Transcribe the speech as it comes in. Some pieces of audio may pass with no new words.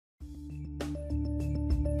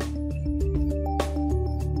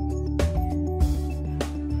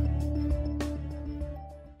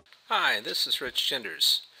Hi, this is Rich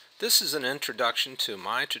Genders. This is an introduction to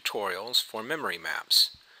my tutorials for memory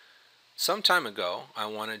maps. Some time ago, I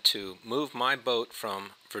wanted to move my boat from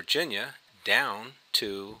Virginia down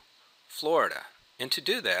to Florida. And to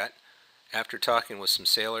do that, after talking with some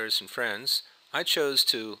sailors and friends, I chose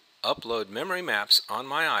to upload memory maps on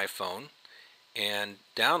my iPhone and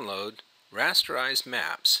download rasterized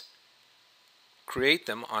maps, create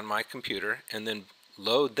them on my computer, and then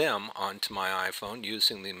load them onto my iPhone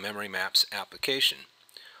using the Memory Maps application.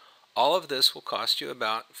 All of this will cost you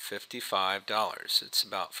about $55. It's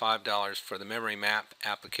about $5 for the Memory Map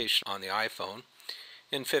application on the iPhone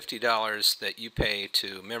and $50 that you pay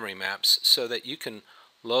to Memory Maps so that you can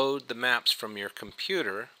load the maps from your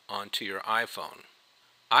computer onto your iPhone.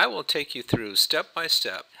 I will take you through step by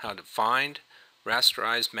step how to find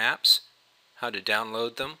rasterized maps, how to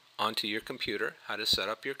download them onto your computer, how to set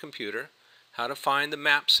up your computer, how to find the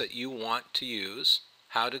maps that you want to use,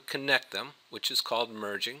 how to connect them, which is called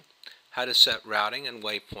merging, how to set routing and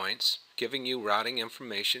waypoints, giving you routing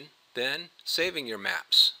information, then saving your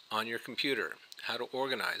maps on your computer, how to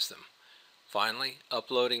organize them, finally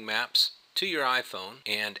uploading maps to your iPhone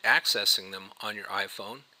and accessing them on your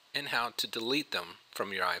iPhone, and how to delete them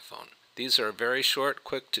from your iPhone. These are very short,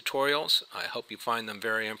 quick tutorials. I hope you find them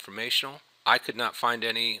very informational. I could not find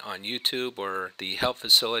any on YouTube, or the help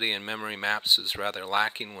facility in Memory Maps is rather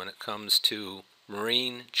lacking when it comes to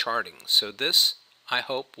marine charting. So this, I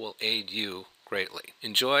hope, will aid you greatly.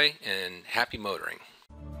 Enjoy and happy motoring.